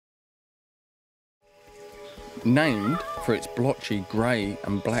Named for its blotchy grey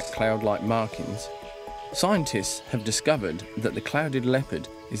and black cloud-like markings, scientists have discovered that the clouded leopard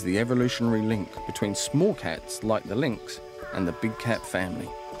is the evolutionary link between small cats like the lynx and the big cat family.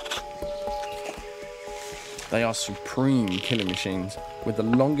 They are supreme killer machines with the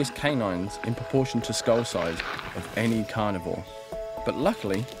longest canines in proportion to skull size of any carnivore. But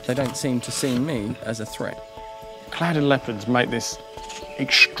luckily, they don't seem to see me as a threat. Clouded leopards make this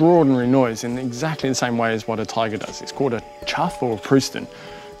extraordinary noise in exactly the same way as what a tiger does. It's called a chuff or a proustin,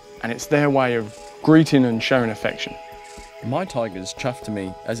 and it's their way of greeting and showing affection. My tigers chuff to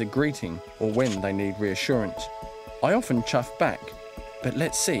me as a greeting or when they need reassurance. I often chuff back, but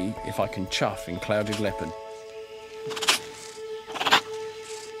let's see if I can chuff in clouded leopard.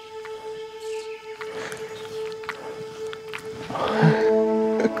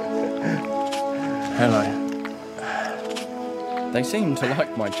 Hello. They seem to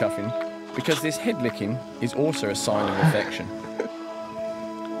like my chuffing because this head licking is also a sign of affection.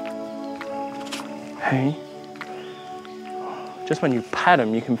 Hey. Just when you pat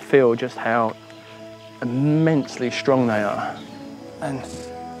them, you can feel just how immensely strong they are. And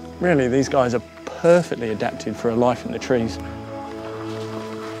really, these guys are perfectly adapted for a life in the trees.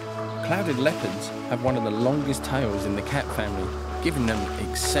 Clouded leopards have one of the longest tails in the cat family, giving them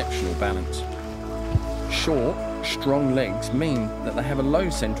exceptional balance. Short, strong legs mean that they have a low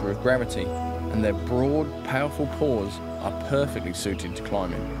centre of gravity, and their broad, powerful paws are perfectly suited to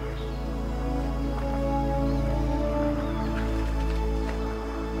climbing.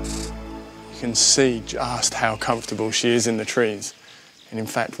 You can see just how comfortable she is in the trees. And in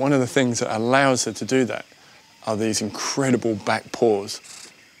fact, one of the things that allows her to do that are these incredible back paws.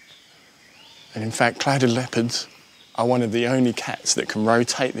 And in fact, clouded leopards are one of the only cats that can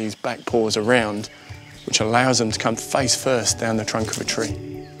rotate these back paws around, which allows them to come face first down the trunk of a tree.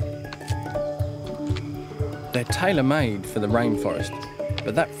 They're tailor-made for the rainforest,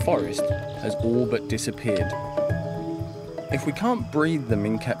 but that forest has all but disappeared. If we can't breed them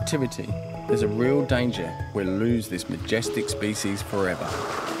in captivity, there's a real danger we'll lose this majestic species forever.